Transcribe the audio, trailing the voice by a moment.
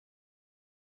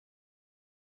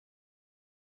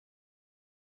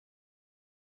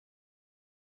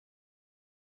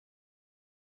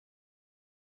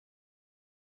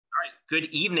All right,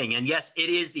 good evening. And yes, it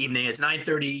is evening. It's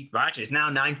 9:30. Well, actually, it's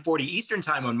now 9:40 Eastern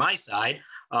time on my side.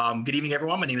 Good evening,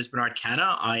 everyone. My name is Bernard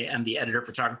Canna. I am the editor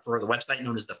photographer of the website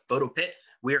known as the Photo Pit.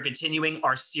 We are continuing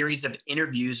our series of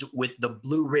interviews with the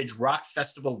Blue Ridge Rock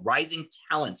Festival Rising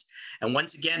Talents. And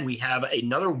once again, we have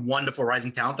another wonderful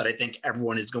rising talent that I think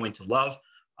everyone is going to love.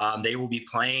 They will be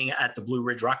playing at the Blue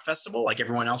Ridge Rock Festival, like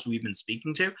everyone else we've been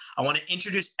speaking to. I want to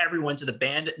introduce everyone to the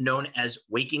band known as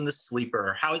Waking the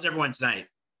Sleeper. How is everyone tonight?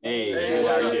 Hey,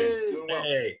 how are you doing?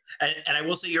 Hey, and I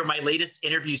will say you're my latest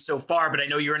interview so far, but I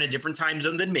know you're in a different time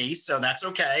zone than me, so that's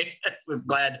okay. I'm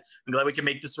glad we can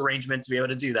make this arrangement to be able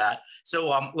to do that. So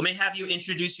let me have you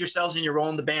introduce yourselves and your role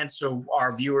in the band so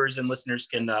our viewers and listeners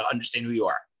can understand who you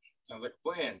are. Sounds like a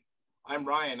plan. I'm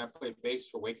Ryan. I play bass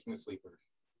for Waking the Sleeper.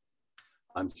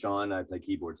 I'm Sean. I play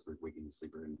keyboards for Waking the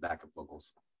Sleeper and backup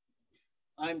vocals.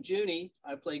 I'm Junie.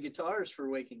 I play guitars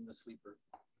for Waking the Sleeper.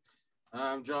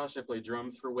 I'm Josh. I play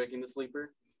drums for Waking the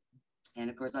Sleeper. And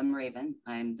of course, I'm Raven.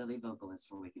 I'm the lead vocalist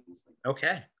for Waking the Sleeper.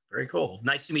 Okay, very cool.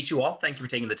 Nice to meet you all. Thank you for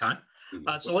taking the time.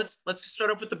 So let's start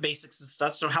off with the basics and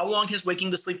stuff. So how long has Waking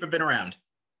the Sleeper been around?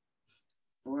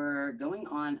 We're going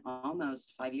on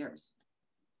almost 5 years.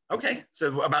 Okay,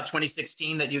 so about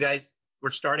 2016 that you guys were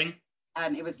starting?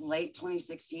 It was late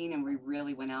 2016, and we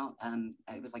really went out.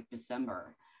 It was like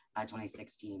December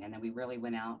 2016, and then we really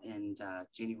went out in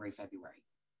January, February.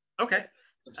 Okay.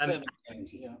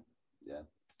 Yeah.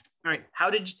 All right.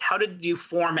 How did you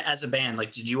form as a band?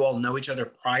 Like, did you all know each other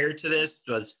prior to this?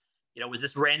 Was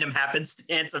this random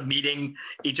happenstance of meeting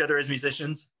each other as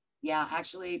musicians? Yeah,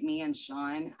 actually, me and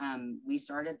Sean, we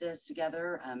started this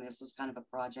together. This was kind of a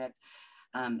project.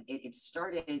 It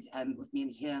started with me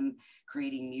and him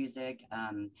creating music,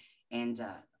 and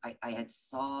I had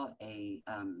saw a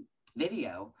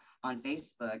video on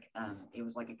Facebook. It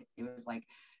was like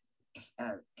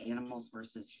animals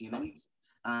versus humans,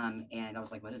 and I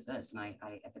was like, what is this? And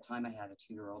I at the time I had a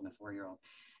 2-year-old and a 4-year-old,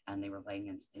 and they were laying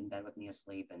in bed with me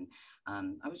asleep, and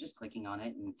I was just clicking on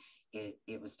it, and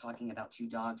it was talking about 2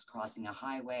 dogs crossing a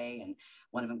highway, and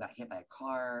one of them got hit by a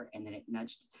car, and then it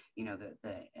nudged,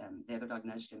 the other dog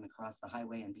nudged him across the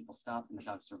highway, and people stopped, and the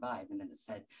dog survived, and then it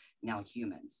said, now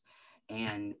humans.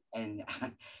 And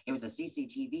it was a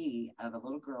CCTV of a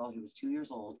little girl who was 2 years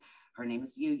old. Her name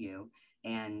is Yu,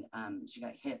 and she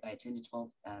got hit by a 10 to 12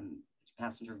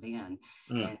 passenger van,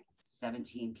 and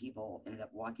 17 people ended up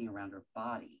walking around her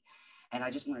body. And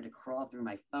I just wanted to crawl through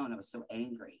my phone. I was so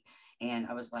angry, and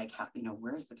I was like,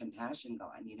 where's the compassion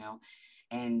gone?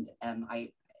 And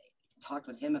I talked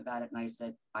with him about it, and I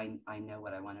said, I know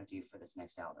what I want to do for this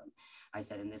next album. I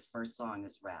said, in this first song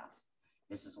is Wrath.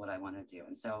 This is what I want to do.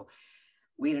 And so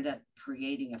we ended up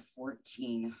creating a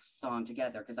 14 song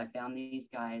together, because I found these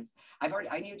guys.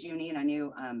 I knew Junie and I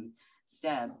knew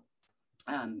Steb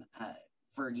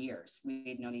for years.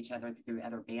 We'd known each other through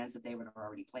other bands that they were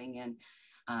already playing in.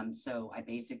 So I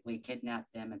basically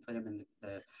kidnapped them and put them in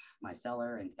my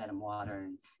cellar and fed them water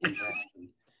and bread.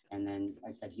 And then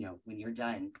I said, when you're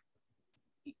done,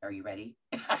 are you ready?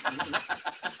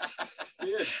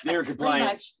 They were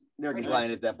compliant. They're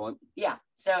compliant at that point. Yeah.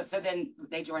 So then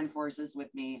they joined forces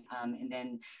with me, and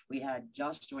then we had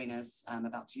Josh join us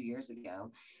about 2 years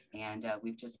ago, and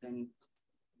we've just been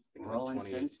rolling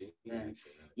since then.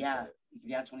 Yeah,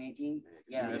 2018.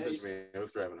 Yeah. He messaged me. I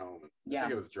was driving home. I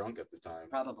think I was drunk at the time.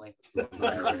 Probably.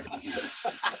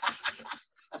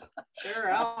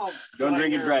 Sure, don't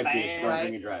drink and drive, kids. Don't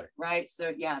drink and drive. Right.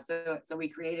 So yeah. So we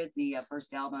created the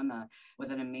first album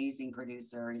with an amazing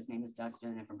producer. His name is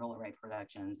Dustin, and from Bullet Right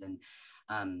Productions. And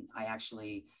I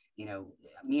actually,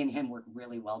 me and him work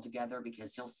really well together,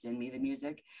 because he'll send me the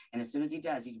music, and as soon as he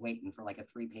does, he's waiting for like a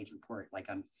 3-page report, like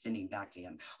I'm sending back to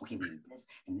him. Okay, we need this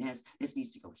and this. This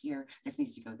needs to go here. This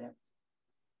needs to go there.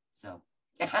 So,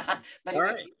 but we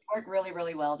work really,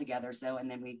 really well together. So, and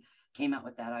then we came out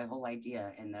with that whole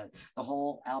idea, and the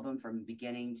whole album from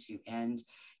beginning to end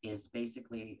is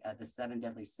basically the 7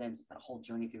 deadly sins. It's that whole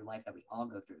journey through life that we all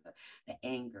go through, the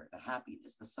anger, the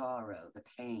happiness, the sorrow, the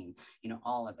pain,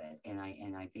 all of it. And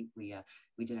I think we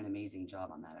did an amazing job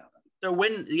on that album.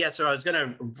 So I was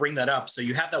gonna bring that up. So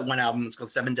you have that one album, it's called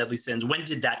 7 Deadly Sins. When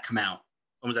did that come out?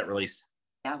 When was that released?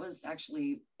 That was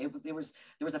actually, there was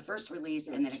a first release,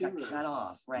 and then it got cut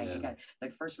off, right? Yeah. The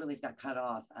first release got cut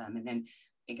off, and then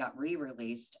it got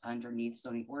re-released underneath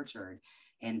Sony Orchard.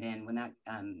 And then when that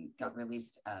got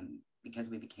released, because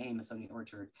we became a Sony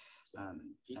Orchard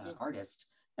artist,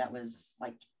 that was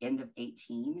like end of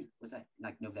 18. Was that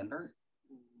like November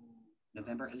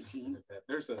 18?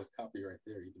 There's a copy right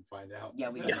there. You can find out. Yeah,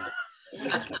 we can.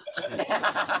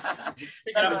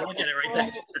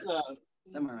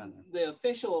 somewhere around there. The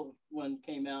official one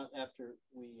came out after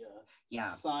we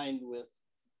signed with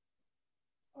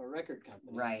our record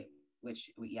company. Right.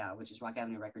 Which is Rock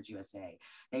Avenue Records USA.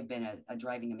 They've been a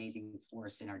driving amazing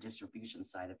force in our distribution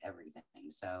side of everything.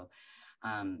 So,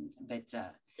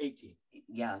 18.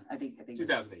 Yeah, I think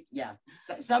 2018. Yeah,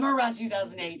 somewhere around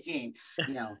 2018.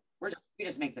 You know, we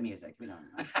just make the music. We don't.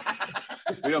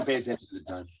 We don't pay attention to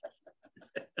the time.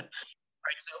 All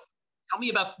right. So tell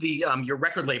me about the your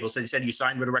record label. So you said you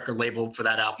signed with a record label for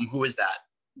that album. Who is that?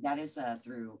 That is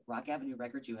through Rock Avenue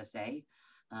Records USA.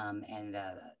 And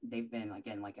they've been,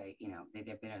 again,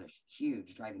 they've been a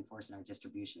huge driving force in our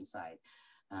distribution side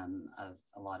of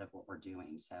a lot of what we're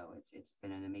doing. So it's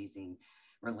been an amazing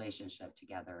relationship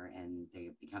together, and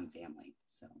they've become family.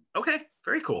 So Okay,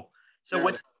 very cool. So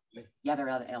they're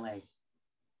out of LA.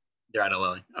 They're out of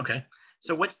LA. Okay.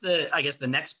 So what's the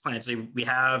next plan? So we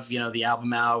have, the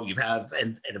album out. You have,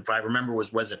 and if I remember,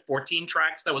 was it 14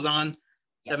 tracks that was on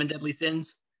Seven Deadly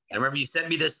Sins? I remember you sent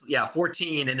me this,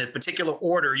 14 in a particular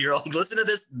order. You're like, listen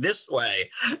to this way,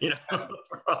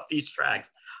 for all these tracks.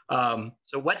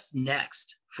 So what's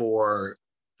next for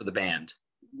the band?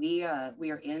 We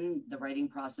are in the writing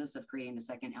process of creating the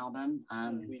second album.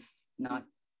 Not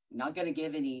going to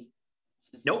give any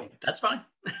specific. Nope, that's fine.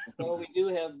 Well, we do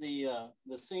have the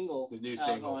single. The new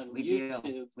single. On We YouTube.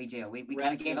 do. We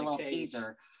kind of gave a little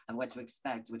teaser of what to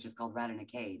expect, which is called Rat in a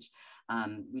Cage.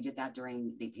 We did that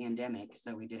during the pandemic,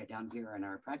 so we did it down here in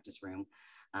our practice room,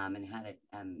 and had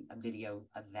a video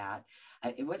of that.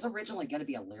 It was originally going to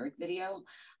be a lyric video,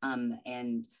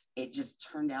 and it just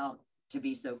turned out to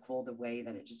be so cool the way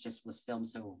that it just was filmed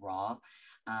so raw,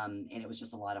 and it was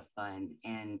just a lot of fun.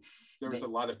 And there was a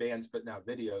lot of bands putting out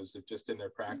videos of just in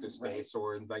their practice space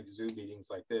or in like Zoom meetings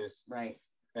like this. Right.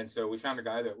 And so we found a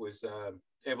guy that was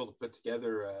able to put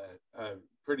together a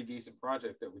pretty decent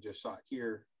project that we just shot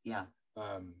here. Yeah.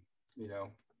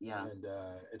 Yeah. And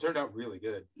it turned out really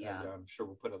good. Yeah. And I'm sure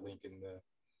we'll put a link in the.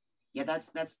 Yeah,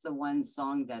 that's the one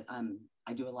song that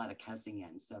I do a lot of cussing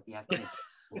in. So if you have kids.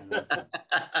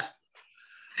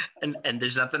 And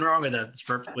there's nothing wrong with that. It's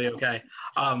perfectly okay.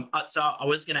 So I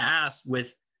was going to ask,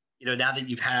 with, now that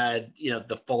you've had,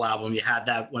 the full album, you had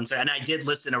that one, and I did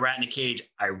listen to Rat in a Cage.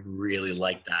 I really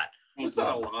like that. There's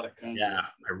not a lot of cussing. Yeah,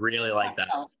 I really like that.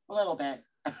 A little bit.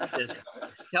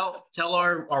 Tell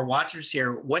our watchers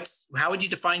here, how would you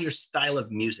define your style of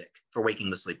music for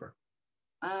Waking the Sleeper?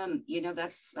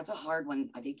 That's a hard one,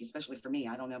 I think, especially for me.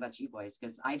 I don't know about you boys,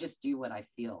 because I just do what I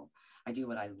feel. I do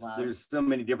what I love. There's so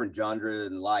many different genres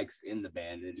and likes in the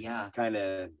band. It's just kind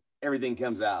of, everything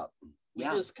comes out. We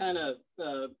just kind of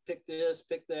pick this,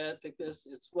 pick that, pick this.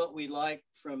 It's what we like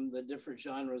from the different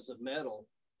genres of metal.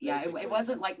 Yeah, it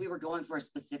wasn't like we were going for a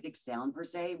specific sound per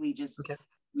se. We just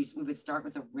we would start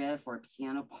with a riff or a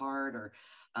piano part or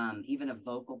even a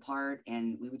vocal part,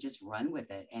 and we would just run with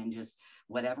it, and just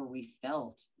whatever we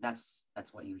felt, that's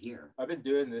what you hear. I've been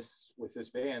doing this with this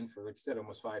band for, like I said,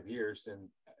 almost 5 years, and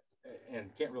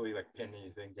can't really pin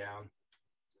anything down.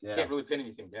 Yeah. Can't really pin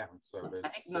anything down. So I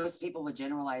think most people would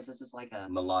generalize this as like a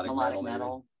melodic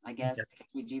metal, I guess. Yeah.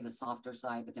 We do the softer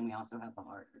side, but then we also have the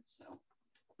harder. So.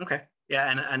 Okay. Yeah,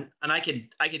 and I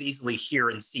could easily hear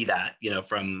and see that,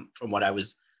 from what I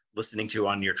was listening to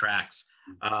on your tracks.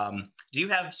 Do you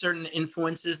have certain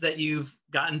influences that you've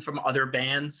gotten from other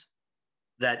bands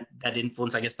that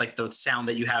influence, I guess, like the sound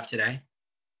that you have today?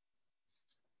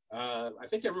 I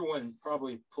think everyone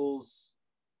probably pulls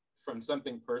from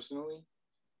something personally.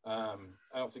 I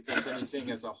don't think there's anything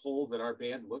as a whole that our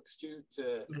band looks to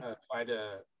try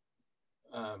to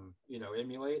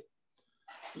emulate.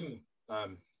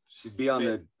 Should be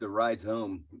on the rides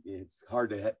home. It's hard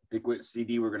to pick which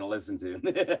CD we're going to listen to.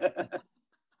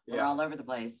 We're all over the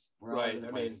place. Right.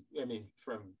 I mean,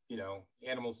 from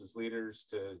Animals as Leaders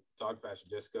to Dog Fashion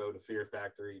Disco to Fear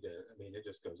Factory to, it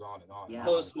just goes on and on. Yeah.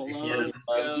 Post Malone.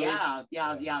 Yeah.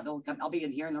 I'll be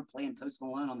in here and they're playing Post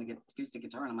Malone on the acoustic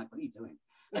guitar, and I'm like, what are you doing?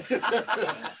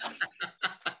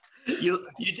 You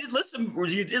did list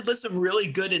some really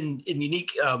good and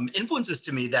unique influences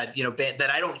to me that that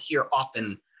I don't hear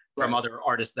often from other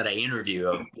artists that I interview,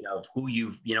 of who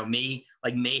you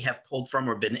may have pulled from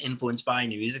or been influenced by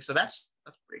in your music. So that's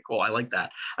pretty cool. I like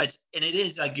that. And it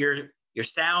is like your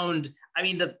sound.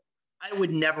 I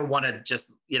would never want to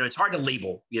just, it's hard to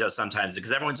label, sometimes,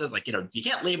 because everyone says you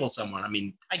can't label someone.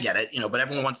 I get it, but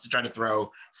everyone wants to try to throw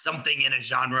something in a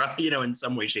genre, in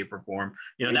some way, shape, or form.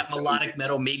 That melodic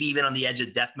metal, maybe even on the edge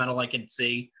of death metal, I can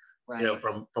see,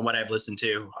 from what I've listened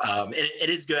to. It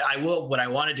is good. What I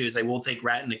want to do is I will take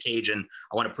Rat in a Cage, and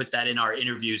I want to put that in our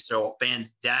interview. So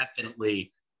fans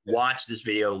definitely watch this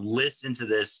video, listen to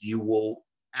this. You will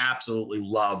absolutely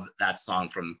love that song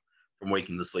from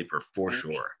Waking the Sleeper for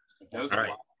sure. That was All a right.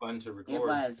 lot of fun to record. It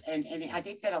was, and I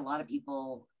think that a lot of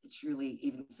people truly,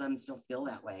 even some, still feel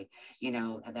that way.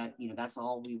 That's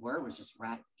all we were, was just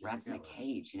rats in a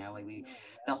cage. We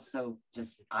felt so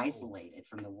just isolated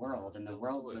from the world, and the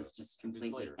world was just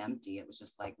completely empty. It was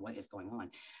just like, what is going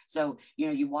on? So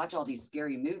you watch all these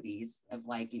scary movies of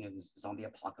zombie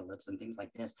apocalypse and things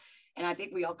like this, and I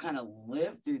think we all kind of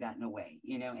lived through that in a way,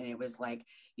 and it was like,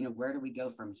 where do we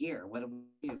go from here? What do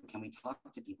we do? Can we talk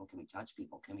to people? Can we touch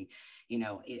people? Can we,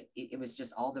 it was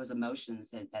just all those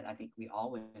emotions that I think we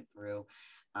all went through.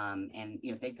 And,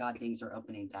 thank God things are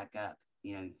opening back up,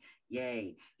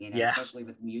 yay, especially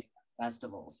with music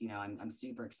festivals. I'm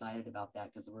super excited about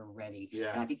that because we're ready.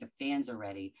 Yeah. And I think the fans are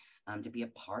ready to be a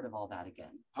part of all that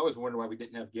again. I was wondering why we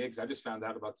didn't have gigs. I just found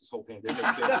out about this whole pandemic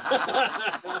thing.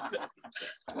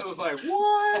 I was like,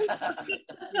 what?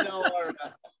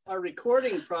 Our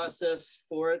recording process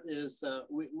for it is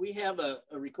we have a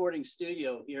recording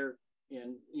studio here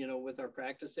in, with our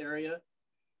practice area.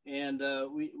 And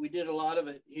we did a lot of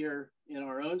it here in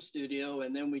our own studio,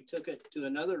 and then we took it to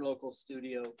another local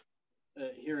studio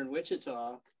here in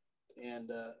Wichita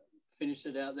and finished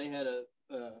it out. They had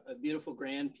a beautiful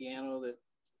grand piano that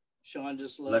Sean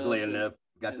just loved. Luckily enough,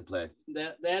 got to play.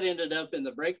 That ended up in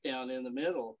the breakdown in the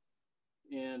middle.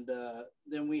 And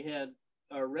then we had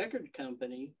our record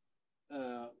company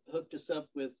hooked us up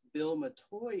with Bill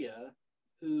Matoya,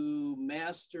 who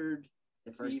mastered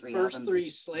the first three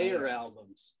Slayer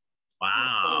albums.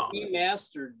 Wow. So he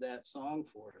mastered that song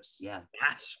for us. Yeah.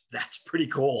 That's pretty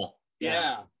cool.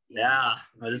 Yeah. Yeah,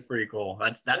 that is pretty cool.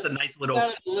 That's a nice little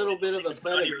bit of a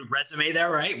on your resume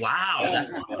there, right? Wow.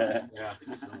 Yeah. Yeah.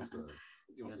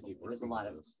 It was a lot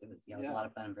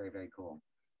of fun and very, very cool.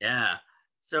 Yeah.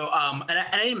 So, and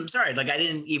I'm sorry, I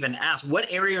didn't even ask, what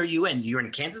area are you in? You're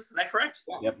in Kansas, is that correct?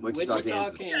 Yep, Wichita,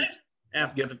 Kansas. Yeah,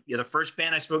 you're the first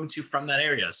band I've spoken to from that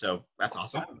area, so that's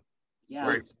awesome. Yeah.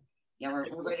 Great. Yeah,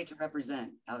 we're ready to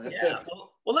represent. Yeah.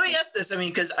 Well, let me ask this. I mean,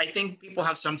 because I think people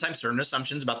have sometimes certain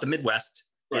assumptions about the Midwest,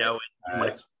 and when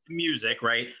it's music,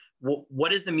 right?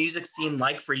 What is the music scene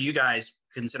like for you guys,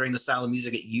 considering the style of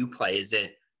music that you play? Is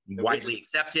it widely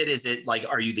accepted? Is it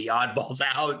are you the oddballs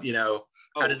out?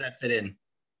 How does that fit in?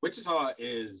 Wichita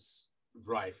is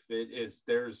rife.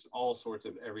 There's all sorts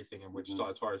of everything in Wichita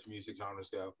as far as music genres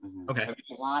go. Okay. I mean,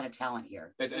 A lot of talent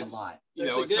here. A lot.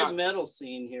 There's a good metal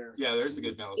scene here. Yeah, there's a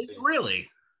good metal scene. Really?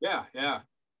 Yeah.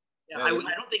 I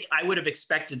don't think I would have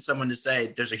expected someone to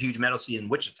say there's a huge metal scene in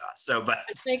Wichita. But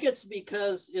I think it's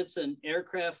because it's an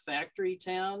aircraft factory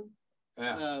town.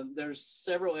 Yeah. There's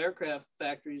several aircraft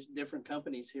factories, different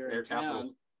companies here in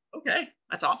town. Okay,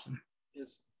 that's awesome.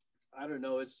 I don't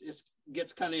know. It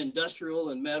gets kind of industrial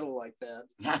and metal like that.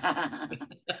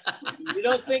 You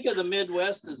don't think of the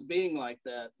Midwest as being like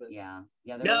that, but yeah.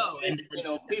 No, and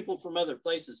people from other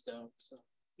places don't. So.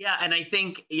 Yeah, and I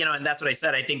think and that's what I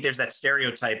said. I think there's that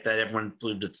stereotype that everyone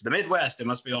believes it's the Midwest. It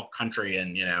must be all country,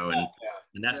 and and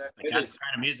that's the kind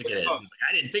of music it is.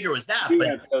 I didn't figure it was that,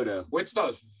 but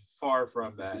Wichita's far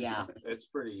from that. Yeah, it's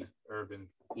pretty urban.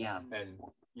 Yeah, and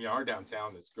our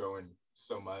downtown is growing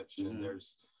so much, and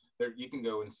you can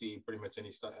go and see pretty much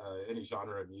any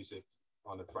genre of music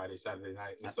on a Friday, Saturday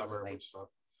night in the summer in Wichita.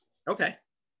 Okay,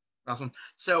 awesome.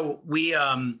 So we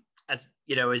as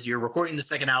you're recording the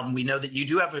second album, we know that you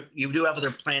do have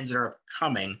other plans that are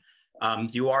coming.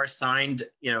 You are signed,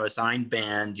 a signed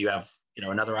band. You have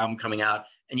another album coming out,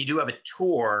 and you do have a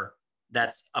tour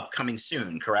that's upcoming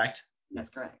soon, correct? That's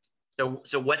correct. So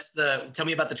tell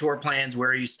me about the tour plans. Where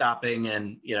are you stopping,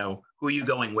 and who are you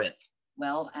going with?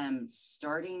 Well,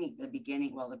 starting the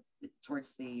beginning,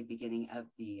 towards the beginning of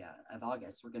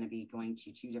August, we're going to be going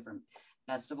to 2 different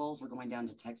festivals. We're going down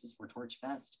to Texas for Torch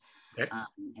Fest,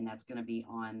 and that's going to be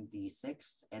on the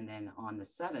 6th, and then on the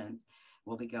 7th,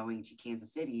 we'll be going to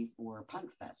Kansas City for Punk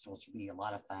Fest, which will be a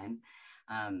lot of fun.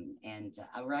 And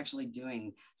we're actually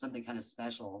doing something kind of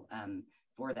special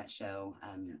for that show.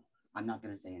 I'm not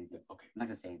going to say anything. Okay. I'm not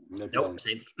going to say anything. Nope.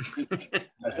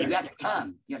 You have to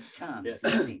come. Yes.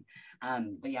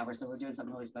 But yeah, we're doing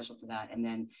something really special for that. And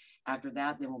then after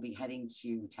that, then we'll be heading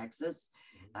to Texas,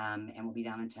 and we'll be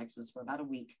down in Texas for about a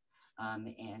week.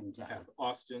 And have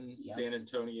Austin, San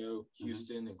Antonio,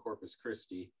 Houston, and Corpus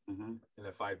Christi in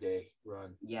a 5-day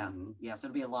run. Yeah. Yeah. So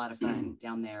it'll be a lot of fun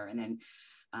down there. And then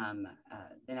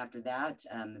after that,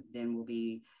 then we'll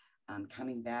be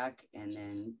coming back and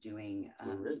then doing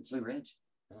Blue Ridge.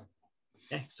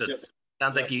 Okay, so it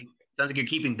sounds like you're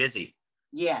keeping busy.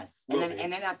 Yes, and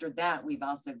then after that, we've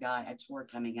also got a tour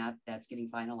coming up that's getting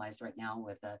finalized right now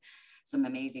with some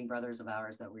amazing brothers of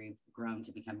ours that we've grown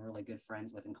to become really good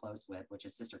friends with and close with, which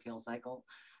is Sister Kill Cycle.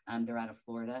 They're out of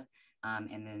Florida,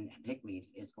 and then Pigweed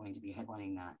is going to be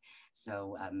headlining that.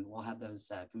 So we'll have those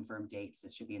confirmed dates.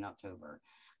 It should be in October.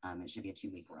 It should be a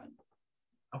 2-week run.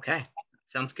 Okay,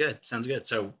 sounds good. Sounds good.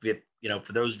 So,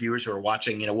 for those viewers who are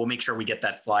watching, we'll make sure we get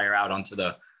that flyer out onto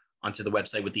the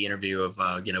website with the interview of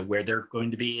where they're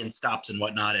going to be and stops and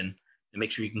whatnot, and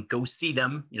make sure you can go see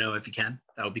them, if you can.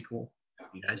 That would be cool,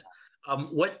 you guys.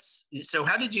 So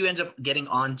how did you end up getting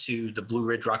onto the Blue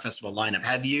Ridge Rock Festival lineup?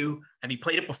 Have you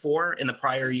played it before in the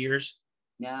prior years?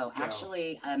 No,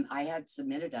 actually, I had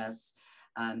submitted us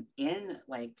in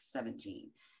like 17,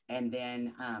 and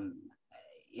then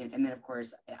of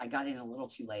course I got in a little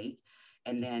too late,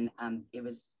 and then it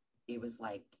was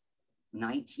like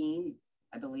 19,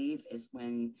 I believe, is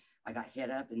when I got hit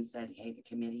up and said, hey, the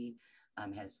committee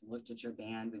has looked at your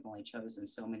band. We've only chosen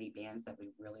so many bands that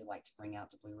we'd really like to bring out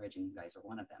to Blue Ridge, and you guys are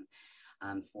one of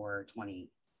them for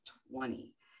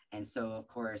 2020. And so, of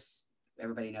course,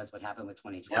 everybody knows what happened with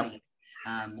 2020. Yep.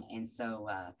 And so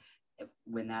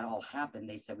when that all happened,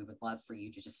 they said, we would love for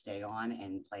you to just stay on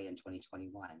and play in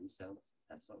 2021. So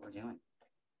that's what we're doing.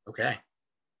 Okay.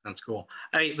 Sounds cool.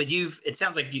 But it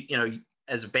sounds like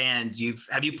as a band, you've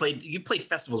played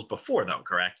festivals before though,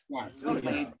 correct? Yes, we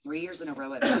played 3 years in a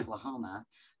row at Oklahoma,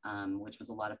 which was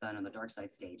a lot of fun on the Dark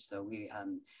Side stage. So we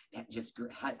just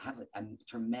have a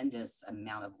tremendous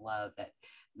amount of love that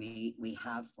we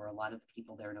have for a lot of the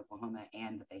people there in Oklahoma,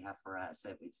 and that they have for us.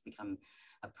 So it's become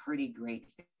a pretty great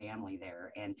family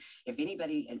there. And if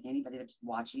anybody that's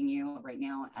watching you right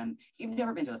now, if you've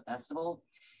never been to a festival,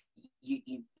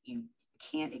 you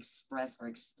can't express or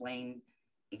explain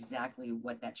exactly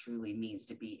what that truly means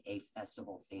to be a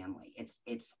festival family. It's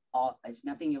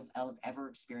nothing you'll ever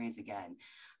experience again.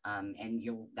 And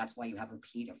that's why you have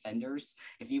repeat offenders,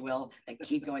 if you will, that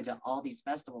keep going to all these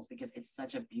festivals, because it's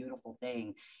such a beautiful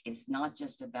thing. It's not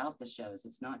just about the shows.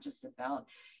 It's not just about,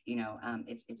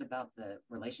 it's about the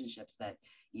relationships that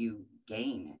you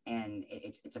gain. And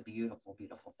it's a beautiful,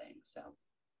 beautiful thing. So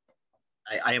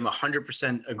I am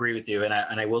 100% agree with you. And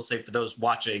I will say, for those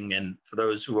watching and for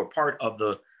those who are part of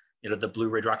the Blue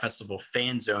Ridge Rock Festival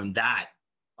fan zone, that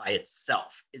by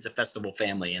itself is a festival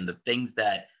family. And the things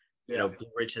that, Blue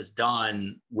Ridge has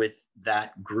done with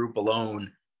that group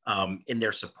alone in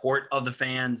their support of the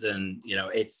fans. And,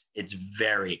 it's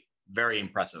very, very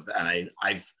impressive. And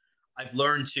I've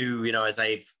learned to, as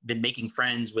I've been making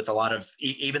friends with a lot of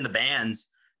even the bands,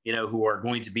 who are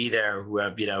going to be there, who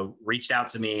have, reached out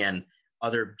to me, and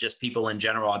other just people in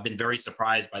general, I've been very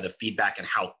surprised by the feedback and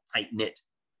how tight knit,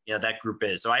 that group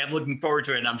is. So I am looking forward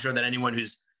to it. And I'm sure that anyone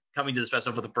who's coming to this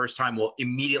festival for the first time will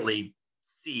immediately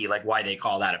see why they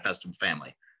call that a festival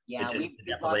family. Yeah, we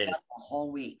broadcast the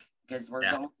whole week because we're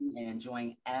going and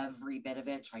enjoying every bit of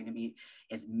it, trying to meet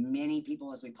as many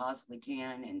people as we possibly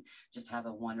can and just have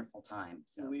a wonderful time.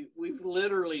 So we've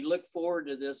literally looked forward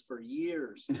to this for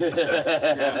years.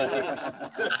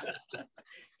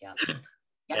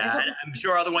 Yeah, I'm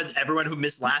sure everyone who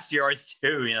missed last year is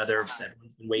too. Everyone's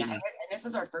been waiting. Yeah, and this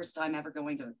is our first time ever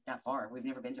going to that far. We've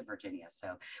never been to Virginia,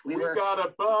 so we got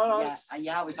a bus.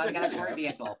 Yeah, we finally got a tour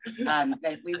vehicle.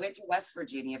 But we went to West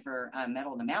Virginia for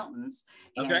Metal in the Mountains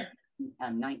in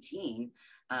 19.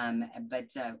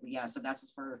 So that's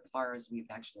as far as we've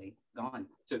actually gone.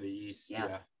 To the east,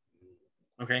 yeah.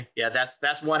 Okay, yeah,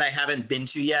 that's one I haven't been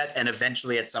to yet, and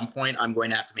eventually at some point I'm going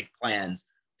to have to make plans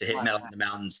to hit Metal in the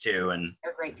Mountains too. And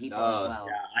they're great people as well.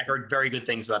 Yeah, I heard very good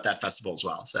things about that festival as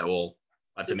well. So we'll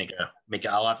have to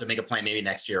I'll have to make a plan maybe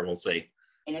next year. We'll see.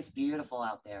 And it's beautiful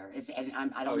out there.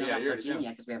 I don't know about Virginia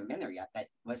because we haven't been there yet, but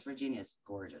West Virginia is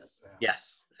gorgeous. Yeah.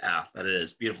 Yes, that it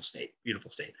is. Beautiful state.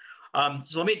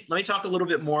 So let me talk a little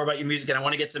bit more about your music, and I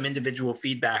want to get some individual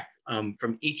feedback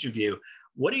from each of you.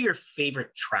 What are your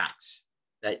favorite tracks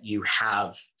that you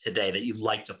have today that you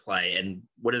like to play, and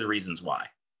what are the reasons why?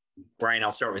 Brian,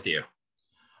 I'll start with you.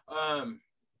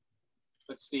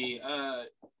 Let's see. Rat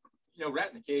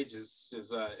in the Cage is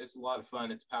it's a lot of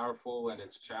fun. It's powerful and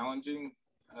it's challenging.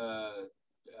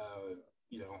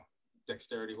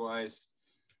 Dexterity wise,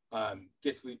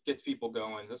 gets people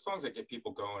going. The songs that get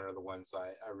people going are the ones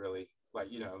I really like.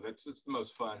 It's the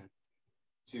most fun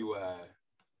to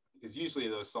because usually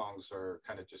those songs are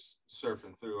kind of just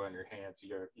surfing through on your hands.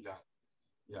 You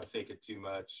don't think it too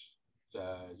much. You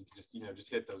can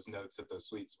just hit those notes at those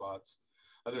sweet spots.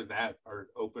 Other than that, our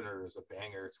opener is a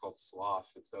banger. It's called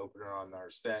Sloth. It's the opener on our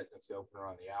set. It's the opener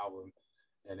on the album,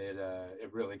 and it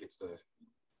really gets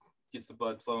the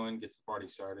blood flowing, gets the party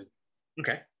started.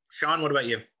 Okay, Sean, what about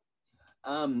you?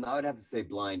 I would have to say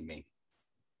Blind Me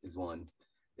is one.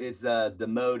 It's the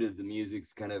mode of the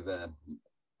music's kind of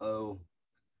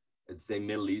I'd say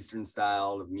Middle Eastern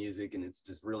style of music, and it's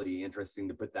just really interesting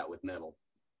to put that with metal.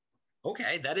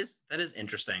 Okay, that is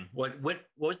interesting. What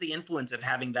was the influence of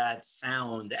having that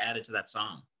sound added to that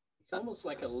song? It's almost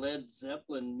like a Led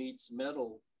Zeppelin meets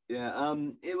metal. Yeah,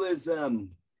 it was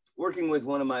working with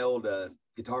one of my old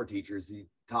guitar teachers. He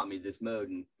taught me this mode,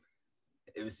 and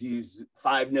it was used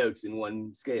 5 notes in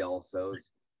one scale, so it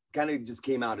kind of just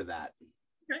came out of that.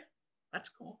 Okay, that's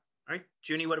cool. All right,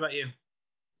 Junie, what about you?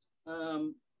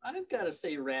 I've got to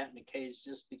say Rat in a Cage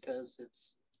just because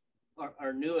it's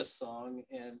our newest song,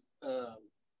 and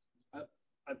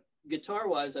guitar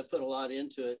wise, I put a lot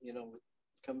into it, you know, with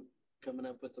coming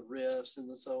up with the riffs and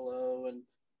the solo and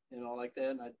all like that.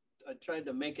 And I tried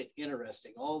to make it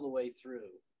interesting all the way through,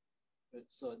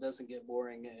 so it doesn't get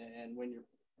boring. And when you're,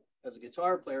 as a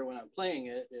guitar player, when I'm playing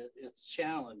it, it's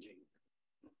challenging.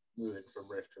 Move it from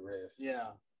riff to riff.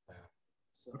 Yeah. Yeah.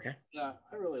 So, Okay. yeah,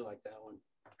 I really like that one.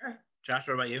 All right. Josh,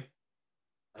 what about you?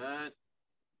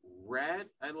 Rat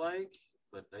I like,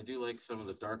 but I do like some of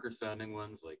the darker sounding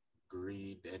ones like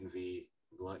Greed, Envy,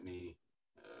 Gluttony.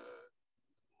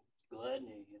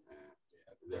 Gluttony.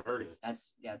 The hurting.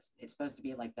 That's it's supposed to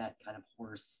be like that kind of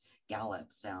horse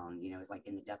gallop sound, you know, like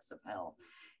in the depths of hell,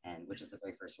 and which is the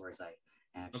very first words I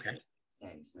actually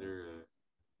say. So.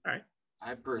 All right.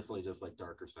 I personally just like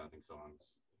darker sounding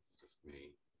songs. It's just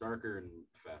me. Darker and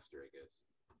faster, I guess.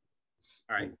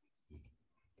 All right.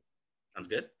 Sounds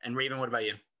good. And Raven, what about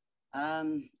you?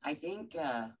 I think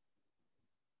I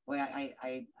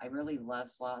really love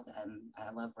Sloth, and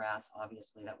I love Wrath.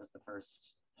 Obviously, that was the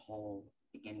first whole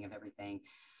beginning of everything.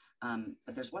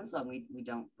 But there's one song we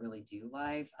don't really do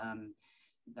live,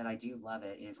 but I do love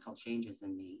it, and it's called Changes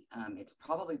in Me. It's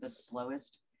probably the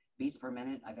slowest beats per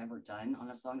minute I've ever done on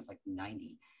a song. It's like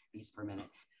 90 beats per minute.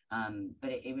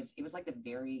 But it was like the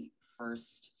very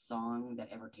first song that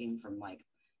ever came from like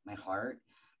my heart.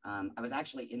 I was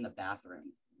actually in the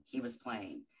bathroom. He was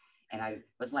playing, and I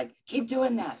was like, "Keep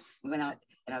doing that." We went out,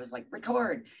 and I was like,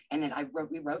 "Record," and then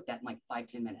we wrote that in like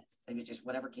 5-10 minutes. It was just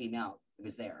whatever came out, it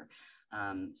was there.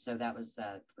 So that was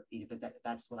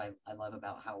that's what I love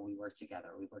about how we work together.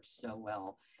 We work so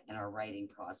well in our writing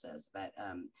process that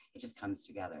it just comes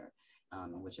together,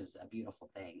 which is a beautiful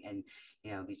thing. And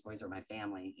you know, these boys are my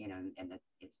family, you know, and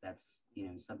that's you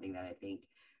know, something that I think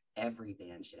every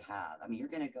band should have. I mean, you're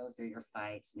going to go through your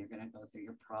fights, and you're going to go through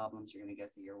your problems, you're going to go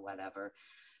through your whatever,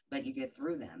 but you get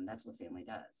through them. That's what family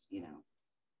does, you know.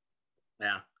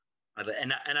 Yeah.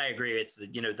 And I agree. It's the,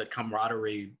 you know, the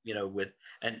camaraderie, you know, with,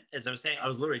 and as I was saying, I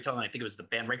was literally telling, I think it was the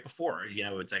band right before, you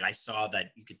know, it's like, I saw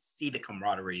that you could see the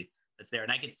camaraderie that's there.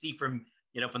 And I could see from,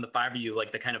 you know, from the 5 of you,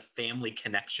 like the kind of family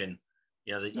connection,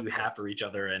 you know, that you have for each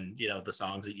other, and, you know, the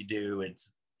songs that you do, it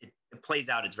plays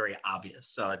out. It's very obvious.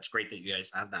 So it's great that you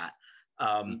guys have that.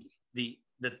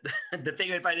 The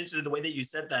thing I find interesting, the way that you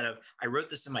said that, of I wrote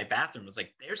this in my bathroom, it's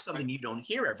like, there's something you don't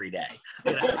hear every day.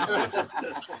 You know?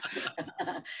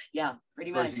 Yeah,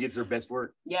 pretty much. She gets her best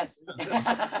work. Yes.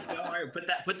 All right, put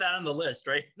that on the list,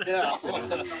 right? Yeah.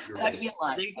 There you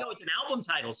go. It's an album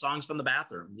title, Songs from the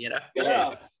Bathroom, you know?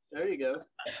 Yeah. There you go.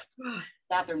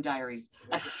 Bathroom Diaries.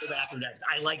 Bathroom Diaries.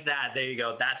 I like that. There you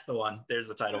go. That's the one. There's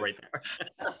the title right there.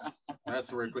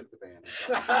 That's where I quit the band.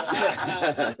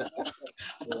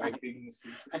 Wiping the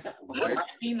sleeper.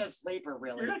 Wiping the sleeper,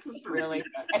 really? Really?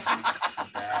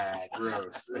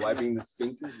 Gross. Wiping the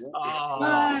sphincters. Yeah.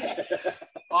 Oh.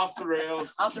 Off the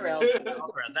rails. Off the rails.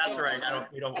 That's right. I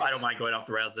don't mind going off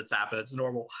the rails. It's happened. It's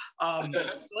normal.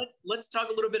 Let's talk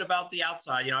a little bit about the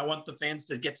outside. You know, I want the fans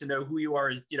to get to know who you are,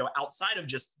 as, you know, outside of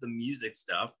just the music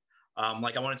stuff.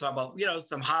 Like I want to talk about, you know,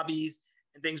 some hobbies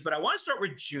and things, but I want to start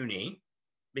with Junie,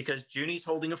 because Junie's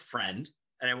holding a friend,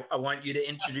 and I want you to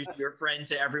introduce your friend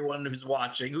to everyone who's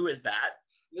watching. Who is that?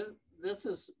 This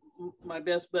is my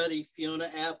best buddy,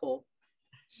 Fiona Apple.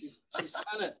 She's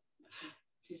kind of,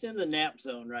 she's in the nap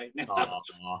zone right now.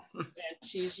 And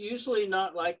she's usually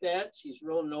not like that. She's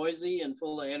real noisy and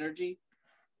full of energy.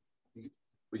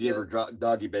 We gave her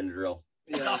doggy Benadryl.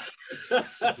 Yeah.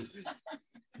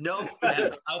 No,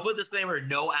 I'll put disclaimer: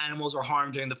 no animals were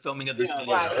harmed during the filming of this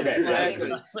video. Right. Okay,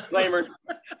 exactly. Disclaimer.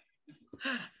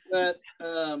 But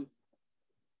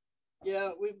yeah,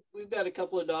 we've got a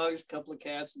couple of dogs, a couple of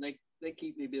cats, and they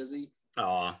keep me busy.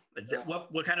 Oh,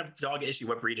 what kind of dog is she?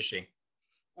 What breed is she?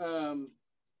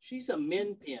 She's a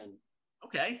min pin.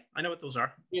 Okay, I know what those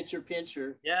are. Miniature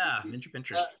pinscher. Yeah, miniature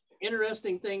pinchers.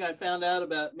 Interesting thing I found out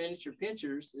about miniature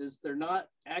pinchers is they're not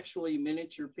actually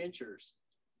miniature pinchers.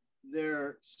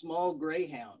 They're small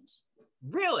greyhounds.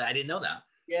 Really? I didn't know that.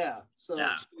 Yeah. So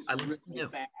Yeah, she's I learned really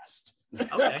something fast.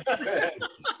 Okay.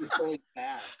 She's really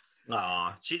fast.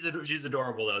 Aw, she's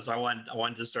adorable though. So I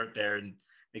wanted to start there and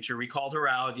make sure we called her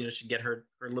out. You know, she'd get her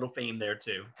little fame there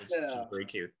too. She's very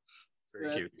cute.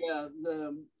 Very cute. Yeah,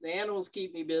 the animals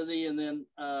keep me busy, and then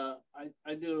I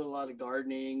do a lot of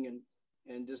gardening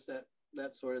and just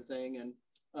that sort of thing. And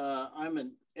I'm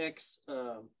an ex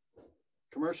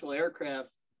commercial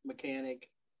aircraft mechanic,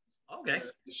 Okay.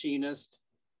 machinist,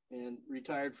 and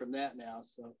retired from that now.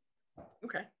 So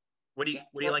Okay. What do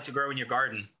you like to grow in your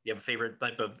garden? You have a favorite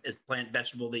type of plant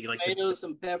vegetable that you like tomatoes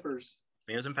and peppers.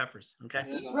 Tomatoes and peppers. Okay.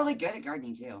 Yeah. He's really good at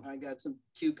gardening too. I got some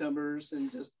cucumbers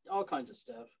and just all kinds of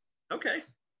stuff. Okay.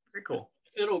 Very cool.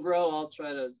 If it'll grow, I'll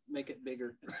try to make it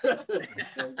bigger.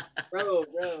 Grow.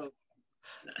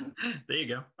 There you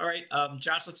go. All right.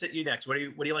 Josh, let's hit you next. What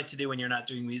do you like to do when you're not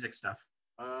doing music stuff?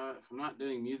 If I'm not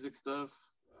doing music stuff,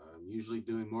 I'm usually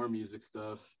doing more music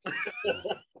stuff.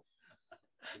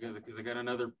 I got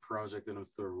another project that I'm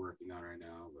still working on right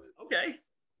now, but okay.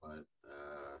 But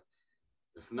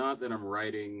if not, then I'm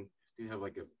writing. I do have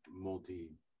like a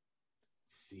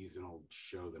multi-seasonal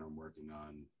show that I'm working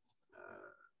on.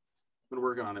 I've been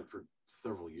working on it for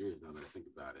several years now that I think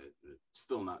about it. It's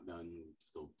still not done.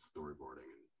 Still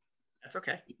storyboarding. That's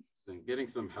okay. So getting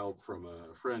some help from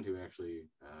a friend who actually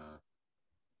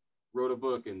wrote a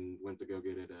book and went to go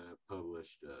get it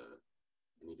published. I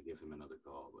need to give him another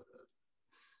call, but.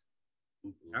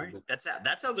 All right, that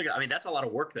sounds like that's a lot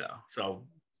of work though. So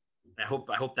I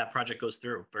hope that project goes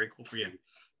through. Very cool for you.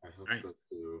 I hope so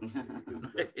too.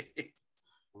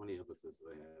 How many episodes do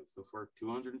I have so far?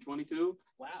 222.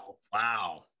 Wow.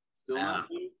 Still not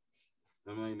done.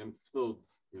 I mean, I'm still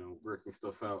working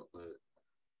stuff out, but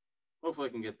hopefully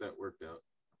I can get that worked out.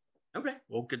 Okay.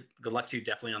 Well, good luck to you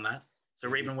definitely on that. So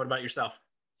Raven, what about yourself?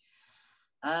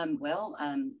 Well,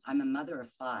 I'm a mother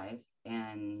of 5,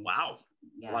 and wow,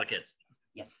 yeah, a lot of kids.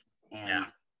 Yes, and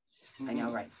I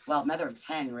know, right? Well, mother of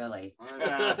 10, really.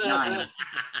 9.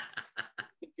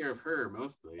 Take care of her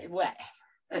mostly. What?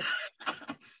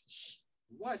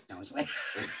 What? No, but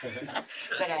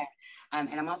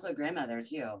and I'm also a grandmother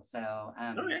too. So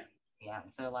okay. Yeah.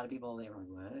 So a lot of people, they were like,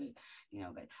 what?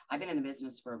 But I've been in the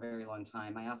business for a very long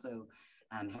time. I also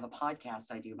have a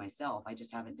podcast I do myself. I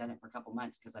just haven't done it for a couple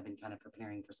months because I've been kind of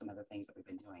preparing for some other things that we've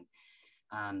been doing.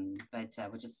 But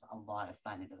which is a lot of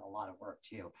fun and a lot of work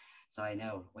too. So I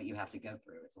know what you have to go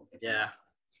through. It's yeah.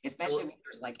 Especially when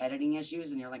there's like editing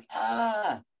issues and you're like,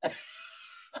 I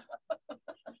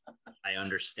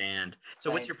understand. So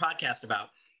what's your podcast about?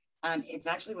 It's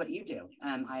actually what you do.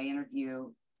 I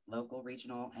interview local,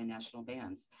 regional, and national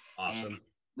bands. Awesome. And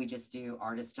we just do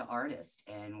artist to artist,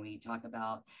 and we talk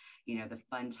about, the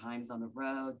fun times on the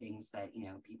road, things that,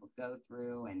 people go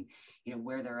through, and,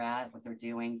 where they're at, what they're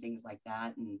doing, things like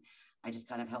that. And I just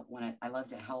kind of I love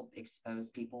to help expose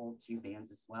people to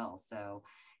bands as well. So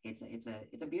it's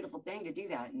a beautiful thing to do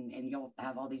that. And you'll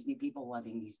have all these new people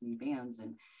loving these new bands.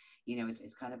 And,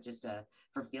 it's kind of just a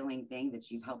fulfilling thing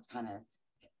that you've helped kind of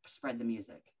spread the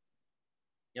music.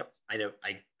 Yep. I know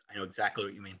exactly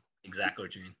what you mean. Exactly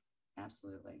what you mean.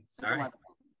 Absolutely. So it's a lot of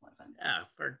fun. Yeah.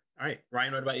 All right.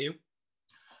 Ryan, what about you?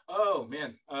 Oh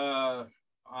man.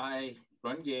 I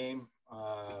run game.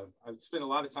 I spend a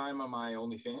lot of time on my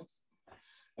OnlyFans.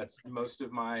 That's most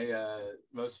of my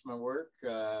work.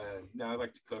 Now I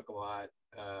like to cook a lot.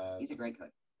 He's a great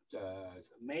cook.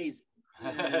 It's amazing.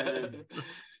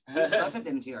 He's both of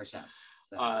them too are chefs.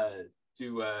 So. They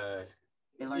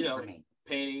learned from me.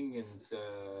 Painting and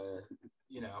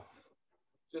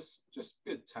just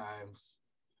good times.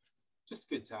 Just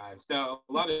good times. Now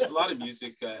a lot of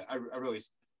music. I really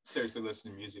seriously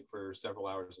listen to music for several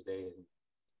hours a day and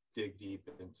dig deep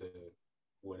into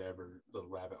whatever little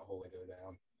rabbit hole I go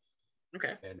down.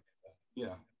 Okay. And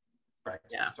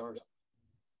practice guitars.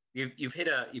 You've hit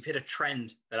a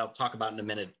trend that I'll talk about in a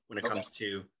minute when it comes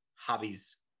to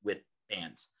hobbies with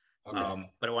bands. Okay.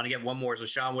 But I want to get one more. So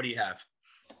Sean, what do you have?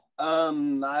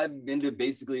 I'm into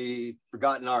basically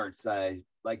forgotten arts. I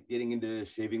like getting into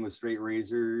shaving with straight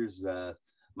razors.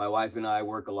 My wife and I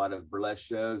work a lot of burlesque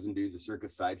shows and do the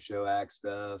circus sideshow act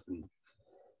stuff, and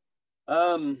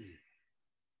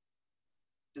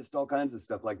just all kinds of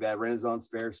stuff like that. Renaissance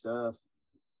fair stuff.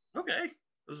 Okay,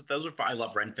 those are fun. I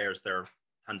love Ren fairs. They're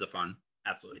tons of fun.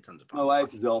 Absolutely tons of fun. My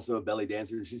wife is also a belly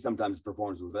dancer. She sometimes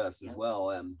performs with us as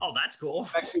well. Oh, that's cool.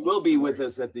 Actually, will be with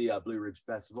us at the Blue Ridge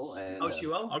Festival. And, she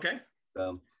will? Okay.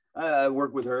 I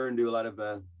work with her and do a lot of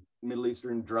Middle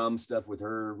Eastern drum stuff with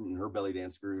her and her belly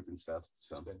dance group and stuff.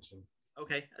 So.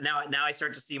 Okay. Now I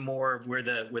start to see more of where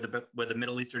the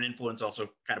Middle Eastern influence also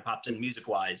kind of pops in music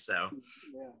wise. So.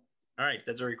 Yeah. All right.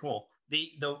 That's very cool.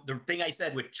 the thing I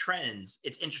said with trends,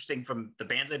 it's interesting from the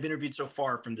bands I've interviewed so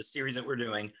far from the series that we're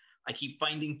doing. I keep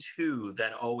finding two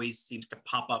that always seems to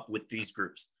pop up with these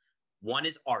groups. One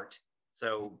is art.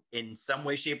 So in some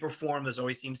way, shape, or form, there's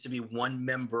always seems to be one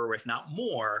member, if not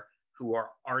more, who are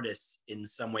artists in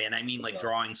some way. And I mean like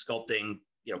drawing, sculpting,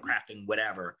 crafting,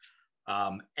 whatever.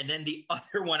 And then the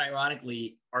other one,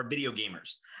 ironically, are video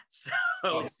gamers. So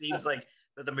it seems like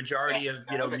that the majority of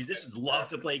musicians love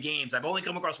to play games. I've only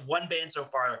come across one band so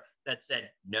far that said,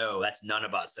 no, that's none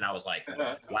of us. And I was like,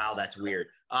 wow, that's weird.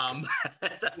 That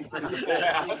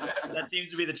seems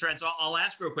to be the trend. So I'll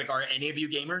ask real quick, are any of you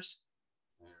gamers?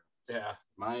 Yeah.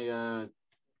 My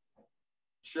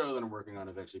show that I'm working on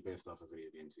is actually based off a video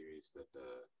game series that,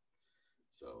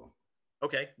 so.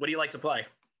 Okay. What do you like to play?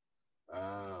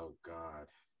 Oh, God.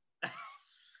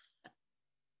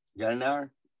 You got an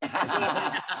hour?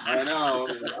 I know.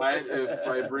 If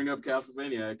I bring up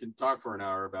Castlevania, I can talk for an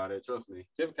hour about it. Trust me.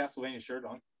 Do you have a Castlevania shirt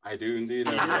on? I do indeed.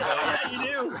 Yeah, you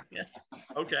do. Yes.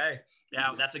 Okay.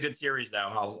 Yeah, that's a good series,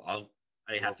 though.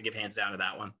 I have to give hands down to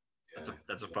that one.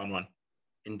 That's a fun one,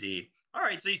 indeed. All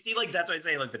right. So you see, like that's what I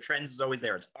say. Like the trends is always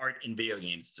there. It's art in video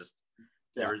games. Just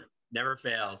never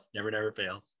fails. Never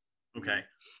fails. Okay.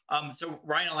 So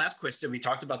Ryan, I'll ask question. We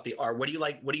talked about the art. What do you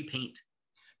like? What do you paint?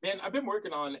 Man, I've been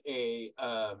working on a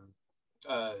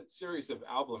series of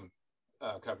album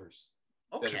covers.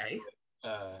 Okay.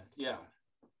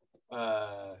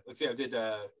 Let's see. I did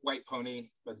White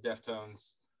Pony by the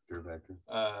Deftones. Fear Factory.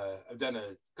 I've done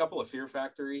a couple of Fear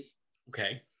Factory.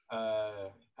 Okay.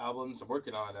 Albums. I'm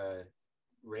working on a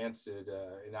Rancid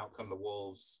and Out Come the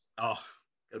Wolves. Oh,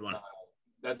 good one.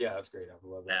 That's great. I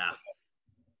love that. Yeah.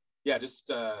 Yeah, just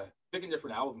picking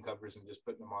different album covers and just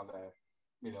putting them on the.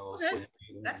 Okay.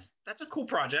 That's a cool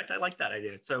project. I like that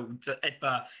idea. So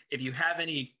if you have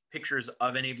any pictures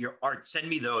of any of your art, send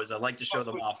me those. I'd like to show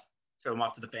them off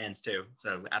to the fans too.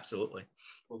 So absolutely.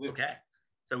 Okay.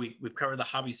 So we've covered the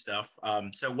hobby stuff.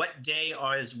 So what day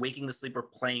is Waking the Sleeper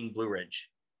playing Blue Ridge?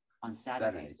 On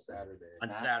Saturday.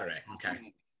 On Saturday.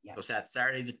 Okay. Yes. So that's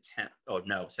Saturday the 10th. Oh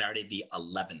no, Saturday the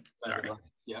 11th. Sorry.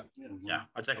 Yeah. Yeah.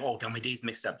 I was like, oh, got my days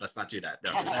mixed up. Let's not do that.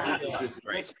 No.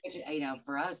 Which,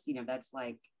 for us, that's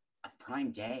like a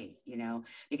prime day,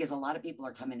 because a lot of people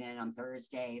are coming in on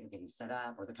Thursday, they're getting set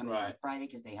up, or they're coming in on Friday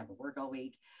because they have to work all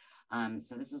week.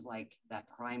 So this is like that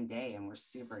prime day, and we're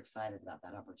super excited about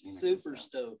that opportunity. Super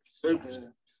stoked.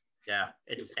 Yeah,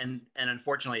 it's and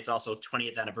unfortunately, it's also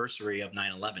 20th anniversary of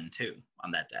 9/11 too on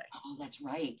that day. Oh, that's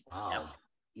right. Wow. Yep.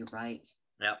 You're right.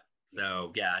 Yep.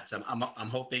 So yeah, I'm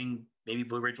hoping maybe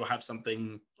Blue Ridge will have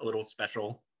something a little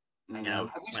special, planned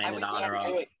in honor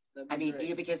of. I mean,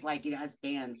 because as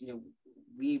bands,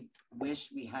 we wish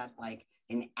we had like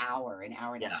an hour and a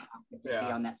half to be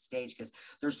on that stage, because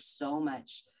there's so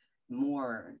much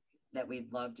more that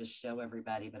we'd love to show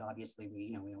everybody, but obviously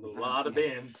we only have a lot of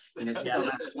bands. So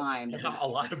much time. Yeah, a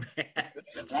lot of bands.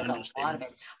 That's a lot of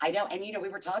bands. I know, and we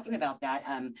were talking about that.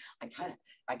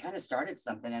 I kind of started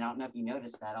something, and I don't know if you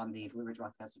noticed that on the Blue Ridge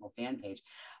Rock Festival fan page,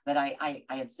 but I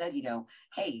had said,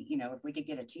 hey, if we could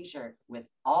get a T-shirt with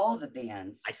all the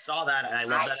bands. I saw that, and I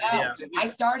love that idea. I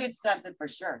started something for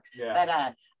sure,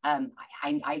 but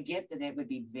I get that it would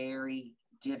be very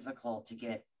difficult to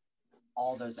get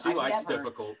all those. She likes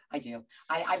difficult. I do.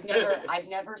 I've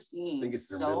never seen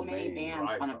so many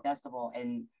bands on a festival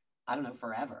in, I don't know,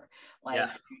 forever.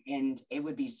 And it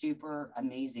would be super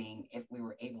amazing if we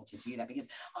were able to do that, because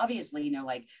obviously,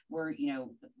 we're,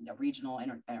 a regional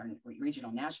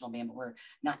national band, but we're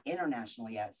not international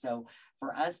yet. So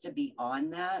for us to be on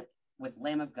that with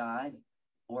Lamb of God,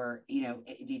 or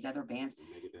these other bands,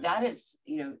 that is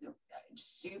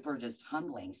super just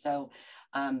humbling. So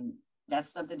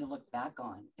that's something to look back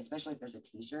on, especially if there's a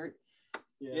T-shirt.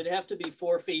 It'd have to be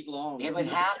 4 feet long. It would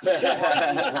have to be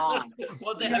 4 feet long.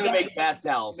 Well, they have to make bath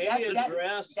towels. Maybe a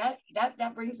dress.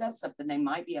 That brings up something they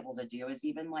might be able to do, is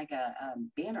even like a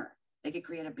banner. They could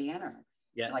create a banner.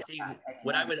 Yeah. Like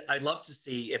what I'd love to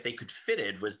see if they could fit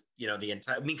it was, the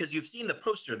entire. I mean, because you've seen the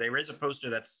poster. There is a poster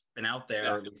that's been out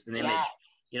there. It's an image.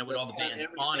 With all the bands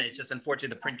on it. It's just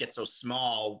unfortunately the print gets so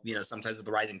small. Sometimes with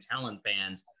the rising talent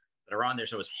bands that are on there,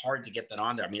 so it's hard to get that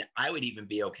on there. I mean, I would even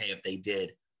be okay if they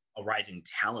did a rising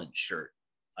talent shirt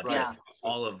of just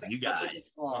all of you guys. Which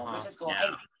is cool.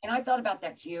 Yeah. And I thought about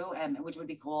that too, which would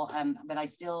be cool. But I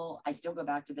still go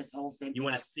back to this whole same. You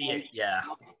want to see it, yeah. I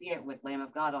want to see it with Lamb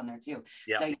of God on there too.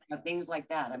 Yeah. So things like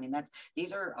that. I mean,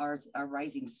 these are our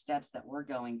rising steps that we're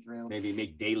going through. Maybe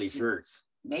make daily shirts.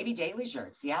 Maybe daily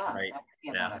shirts, yeah. Right.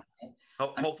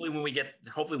 Hopefully when we get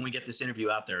this interview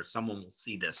out there, someone will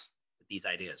see this at these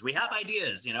ideas. We have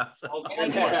ideas, you know. So. We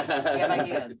have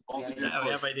ideas. Yeah,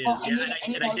 we have ideas. Well,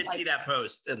 And I did see that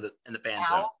post in the fan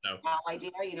zone. So. Towel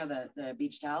idea, you know, the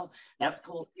beach towel. That's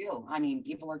cool too. I mean,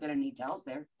 people are going to need towels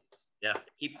there. Yeah,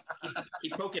 keep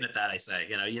poking at that. I say,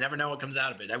 you know, you never know what comes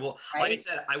out of it. I will, like I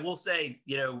said, I will say,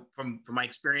 you know, from my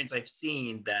experience, I've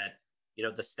seen that, you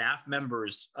know, the staff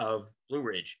members of Blue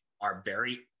Ridge are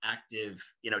very active.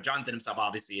 You know, Jonathan himself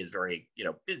obviously is very, you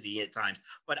know, busy at times,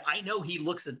 but I know he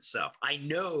looks at stuff. I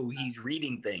know he's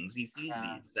reading things. He sees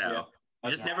these. So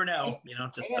you just never know, you know,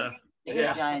 just. They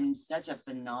have done such a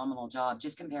phenomenal job.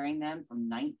 Just comparing them from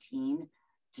 19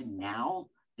 to now.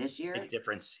 This year, big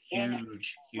difference,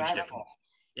 huge difference.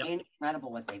 Yep.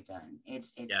 Incredible what they've done.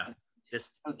 It's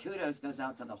so kudos goes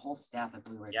out to the whole staff at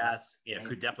Blue Ridge. Yes,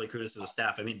 definitely kudos to the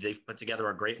staff. I mean, they've put together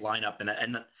a great lineup,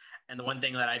 and the one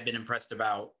thing that I've been impressed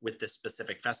about with this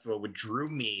specific festival, what drew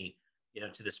me, you know,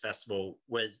 to this festival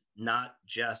was not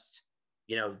just,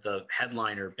 you know, the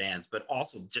headliner bands, but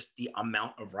also just the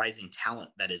amount of rising talent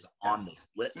that is on this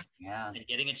list. Yeah, and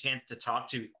getting a chance to talk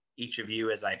to each of you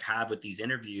as I've had with these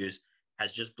interviews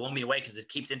has just blown me away because it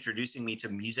keeps introducing me to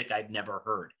music I've never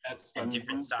heard and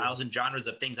different styles and genres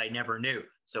of things I never knew.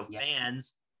 So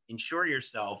fans, ensure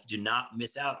yourself, do not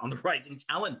miss out on the rising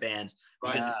talent bands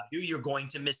because you know you're going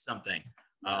to miss something.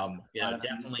 You know,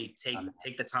 definitely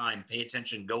take the time, pay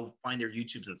attention, go find their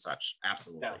YouTubes and such.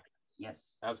 Absolutely. Yeah.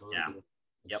 Yes. Absolutely.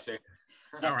 Yeah. Yep.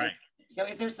 So, all right. So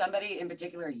is there somebody in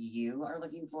particular you are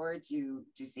looking forward to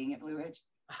seeing at Blue Ridge?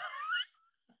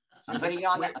 I'm putting you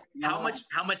on that.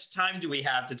 How much time do we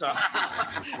have to talk?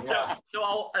 so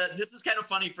I'll, this is kind of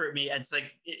funny for me. It's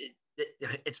like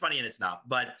it's funny and it's not.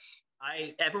 But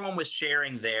everyone was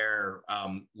sharing their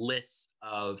lists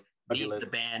of the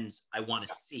bands I want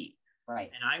to see.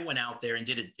 Right. And I went out there and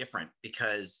did it different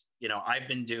because, you know, I've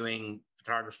been doing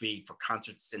photography for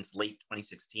concerts since late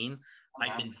 2016.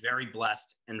 I've been very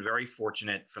blessed and very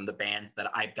fortunate from the bands that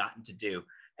I've gotten to do.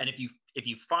 And if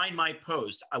you find my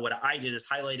post, what I did is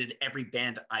highlighted every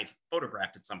band I've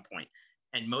photographed at some point,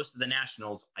 and most of the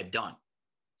nationals I've done.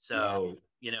 So,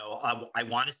 you know, I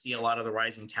want to see a lot of the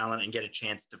rising talent and get a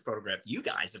chance to photograph you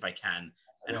guys if I can,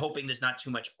 and hoping there's not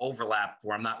too much overlap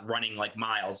where I'm not running like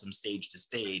miles from stage to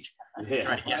stage.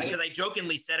 Because I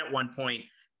jokingly said at one point,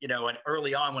 you know, and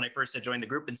early on when I first had joined the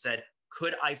group and said,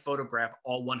 could I photograph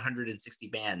all 160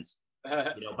 bands?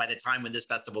 You know, by the time when this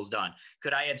festival's done,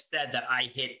 could I have said that I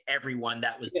hit everyone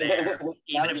that was there?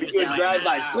 Even if it was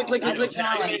click. Can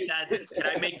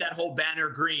I make that whole banner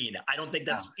green? I don't think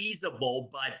that's feasible,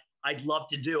 but I'd love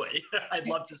to do it. I'd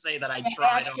love to say that I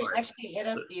tried. I actually hit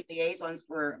up the liaisons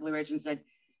for Blue Ridge and said,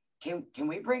 can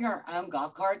we bring our own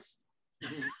golf carts?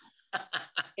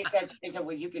 They said,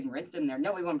 well, you can rent them there.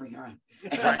 No, we won't bring our own.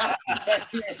 There's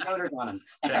serious motors on them.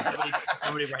 Somebody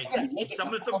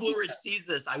someone from Blue Ridge sees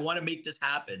this. I want to make this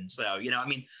happen. So, you know, I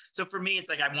mean, so for me, it's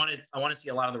like I want to see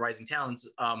a lot of the rising talents.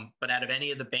 But out of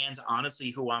any of the bands, honestly,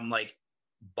 who I'm like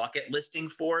bucket listing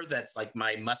for, that's like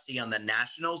my must see on the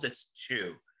nationals, it's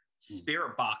two.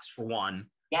 Spirit Box for one.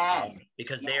 Yes.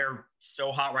 Because they're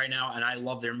so hot right now, and I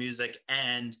love their music.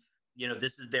 And you know,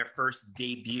 this is their first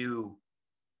debut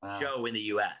show in the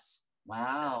U.S.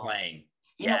 Wow. Playing.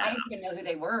 You know, I didn't even know who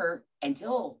they were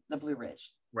until the Blue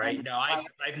Ridge. Right. No,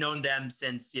 I've known them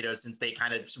since they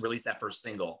kind of released that first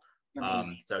single.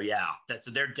 So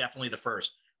they're definitely the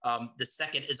first. The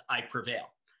second is I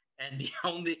Prevail. And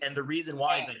the reason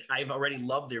why is like I've already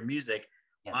loved their music.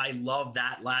 Yes. I love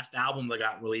that last album that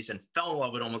got released and fell in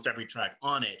love with almost every track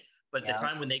on it. But the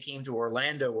time when they came to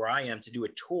Orlando, where I am, to do a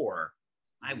tour,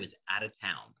 I was out of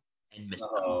town and missed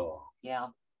them. Yeah.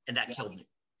 And that killed me.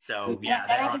 So that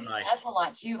happens to us a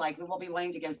lot too. Like we will be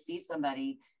wanting to go see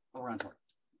somebody, but we're on tour.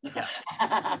 Yeah.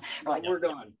 We're like, we're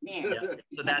gone.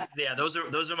 So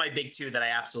those are my big two that I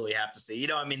absolutely have to see. You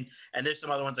know, I mean, and there's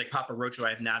some other ones like Papa Roach who I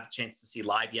have not had a chance to see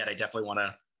live yet. I definitely want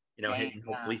to, you know, hit and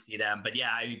hopefully see them. But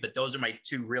but those are my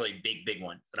two really big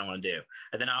ones that I want to do.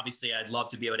 And then obviously I'd love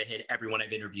to be able to hit everyone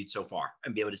I've interviewed so far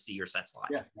and be able to see your sets live.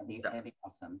 Yeah, that'd be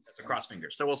awesome. That's a cross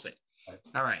fingers. So we'll see.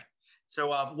 All right.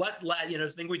 So I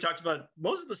think we talked about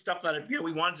most of the stuff that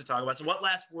we wanted to talk about. So what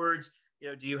last words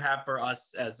do you have for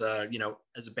us as a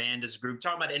band, as a group?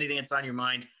 Talk about anything that's on your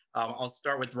mind. I'll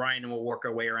start with Ryan and we'll work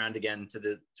our way around again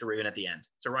to Ruben at the end.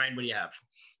 So Ryan, what do you have?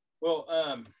 Well,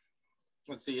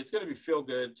 let's see. It's going to be feel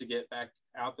good to get back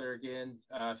out there again.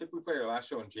 I think we played our last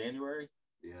show in January.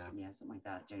 Yeah, something like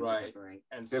that. January, February.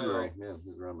 And February, it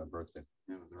was around my birthday.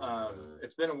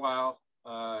 It's been a while.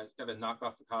 Got to knock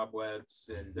off the cobwebs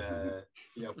and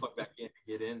plug back in and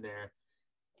get in there.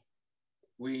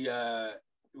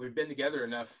 We've been together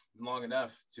long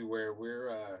enough to where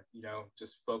we're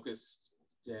just focused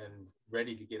and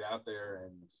ready to get out there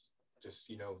and just,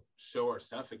 you know, show our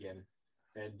stuff again,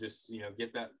 and just, you know,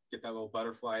 get that little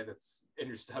butterfly that's in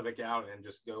your stomach out, and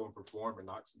just go and perform and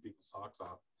knock some people's socks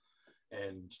off,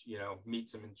 and, you know, meet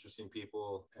some interesting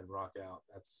people and rock out.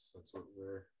 That's what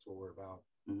we're about.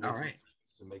 Mhm. All right.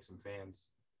 So make some fans.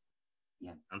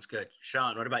 Yeah. Sounds good.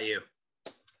 Sean, what about you?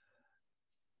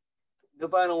 No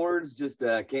final words. Just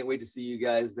can't wait to see you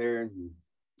guys there and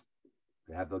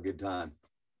have a good time.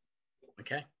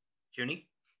 Okay. Junie?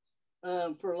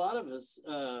 For a lot of us,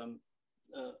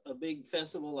 a big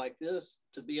festival like this,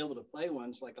 to be able to play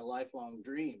one's like a lifelong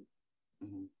dream.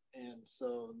 Mhm. And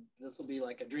so this will be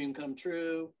like a dream come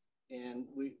true. And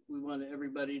we want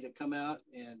everybody to come out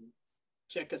and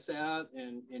check us out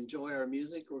and enjoy our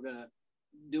music. We're going to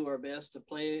do our best to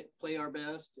play our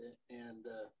best and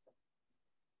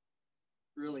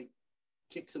really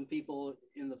kick some people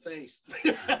in the face.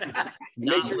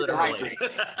 Make sure to literally.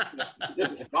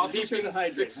 I'll Make keep sure you to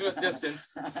hydrate. 6 foot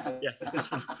distance. Yes.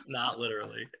 Not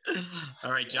literally.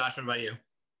 All right, Josh, what about you?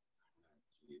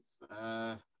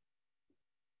 Jeez.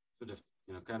 So just,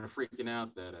 you know, kind of freaking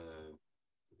out that I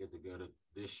get to go to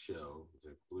this show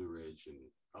at Blue Ridge, and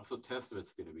also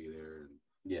Testament's going to be there. And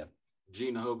Yeah.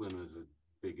 Gene Hoglan was a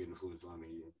big influence on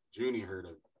me. Junie heard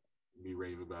me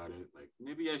rave about it. Like,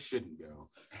 maybe I shouldn't go.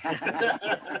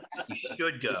 You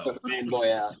should go.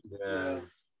 Fanboy out. Yeah.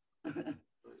 But,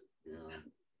 yeah.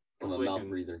 Come on, Hopefully I mouth can-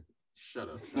 breather. Shut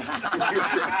up.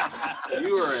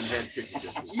 You are in head kicking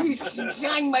distance. You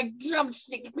shine my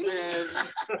drumstick, Man,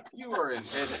 you are in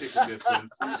head kicking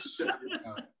distance. Shut your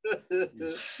mouth.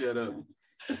 You shut up.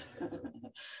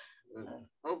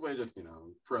 Hopefully I just, you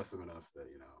know, press him enough that,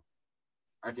 you know,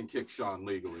 I can kick Sean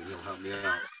legally and he'll help me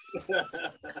out.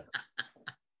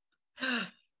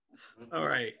 All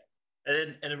right.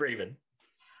 And then Raven.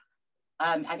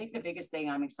 I think the biggest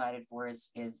thing I'm excited for is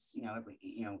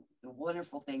the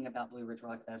wonderful thing about Blue Ridge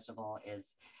Rock Festival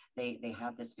is they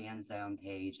have this fan zone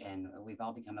page, and we've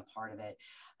all become a part of it.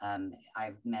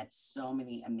 I've met so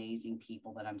many amazing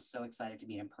people that I'm so excited to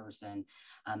meet in person,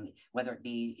 whether it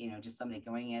be, you know, just somebody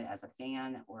going in as a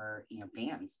fan or, you know,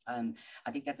 bands.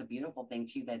 I think that's a beautiful thing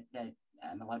too, that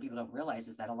a lot of people don't realize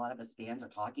is that a lot of us bands are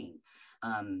talking.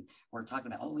 We're talking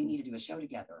about, oh, we need to do a show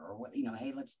together, or what, you know,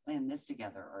 hey, let's plan this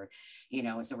together, or, you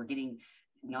know, so we're getting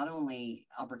not only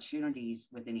opportunities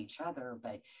within each other,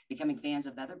 but becoming fans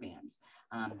of other bands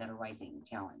that are rising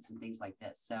talents and things like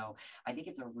this. So I think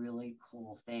it's a really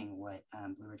cool thing what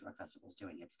Blue Ridge Rock Festival is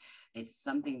doing. It's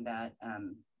something that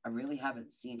I really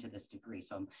haven't seen to this degree.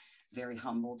 So I'm very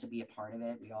humbled to be a part of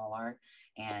it. We all are.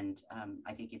 And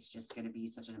I think it's just going to be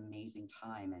such an amazing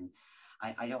time. And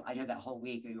I know that whole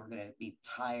week we were going to be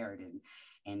tired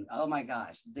and oh my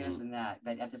gosh, this and that.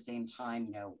 But at the same time,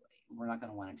 you know, we're not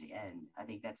going to want it to end. I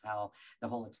think that's how the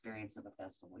whole experience of a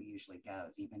festival usually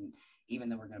goes, even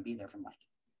though we're going to be there from like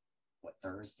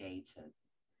Thursday to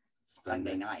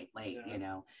Sunday night late, you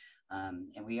know.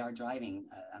 And we are driving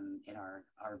in our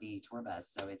RV tour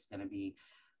bus, so it's going to be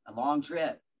a long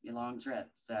trip.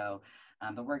 So,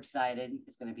 but we're excited.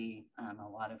 It's going to be a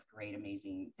lot of great,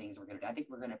 amazing things we're going to do. I think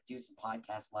we're going to do some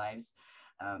podcast lives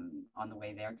on the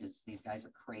way there, because these guys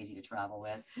are crazy to travel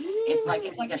with. It's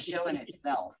like a show in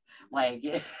itself. Like,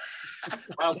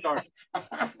 Wild card.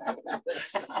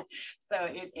 So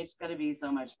it's going to be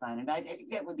so much fun, and I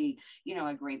think that would be, you know,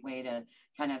 a great way to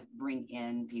kind of bring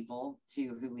in people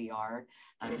to who we are,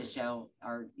 to show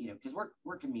our, you know, because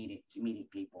we're comedic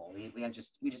people. We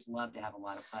just love to have a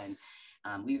lot of fun.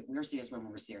 We're serious when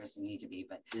we're serious and need to be,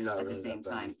 but You're not at really the same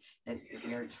that funny. time, that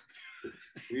we're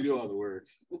We do all the work.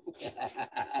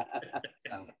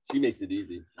 so She makes it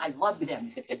easy. I love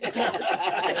them.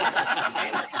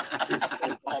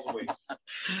 All the way.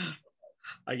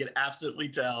 I can absolutely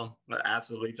tell.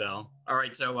 All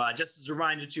right. So just as a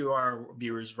reminder to our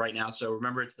viewers right now. So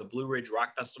remember, it's the Blue Ridge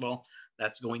Rock Festival.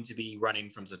 That's going to be running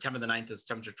from September the 9th to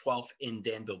September 12th in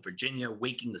Danville, Virginia.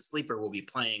 Waking the Sleeper will be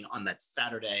playing on that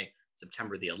Saturday,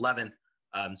 September the 11th.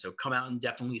 So come out and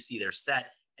definitely see their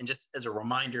set. And just as a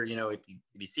reminder, you know, if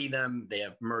you see them, they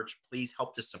have merch, please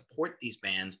help to support these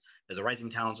bands, because the rising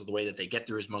talents of the way that they get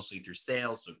through is mostly through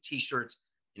sales. So t-shirts,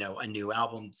 you know, a new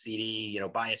album, CD, you know,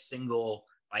 buy a single,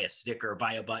 buy a sticker,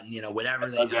 buy a button, you know, whatever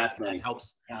they have that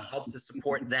helps to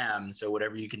support them. So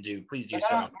whatever you can do, please do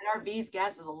so. And RV's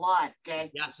gas is a lot, okay?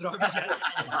 Yes, it already gets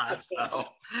a lot. So,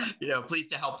 you know, please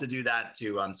to help to do that,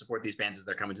 to support these bands as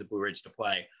they're coming to Blue Ridge to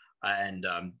play.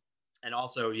 And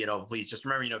also, you know, please just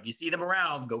remember, you know, if you see them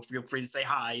around, feel free to say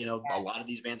hi. You know, a lot of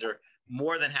these bands are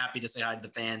more than happy to say hi to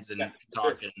the fans and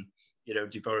talk.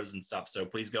 do photos and stuff. So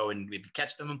please go, and if you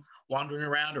catch them wandering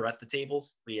around or at the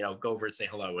tables, go over and say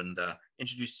hello and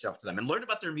introduce yourself to them and learn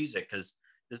about their music, because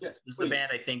this is a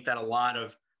band I think that a lot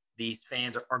of these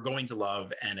fans are going to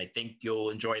love, and I think you'll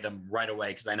enjoy them right away,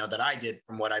 because I know that I did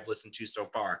from what I've listened to so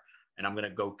far, and I'm going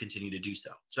to go continue to do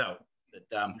so. So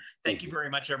thank you very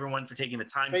much, everyone, for taking the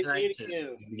time tonight to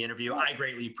do the interview. I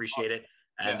greatly appreciate it.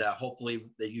 And hopefully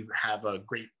that you have a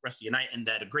great rest of your night and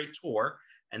that a great tour.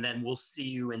 And then we'll see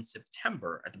you in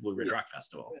September at the Blue Ridge Rock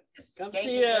Festival. Come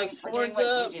see us. For doing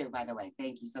what you do, by the way.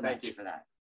 Thank you so much for that.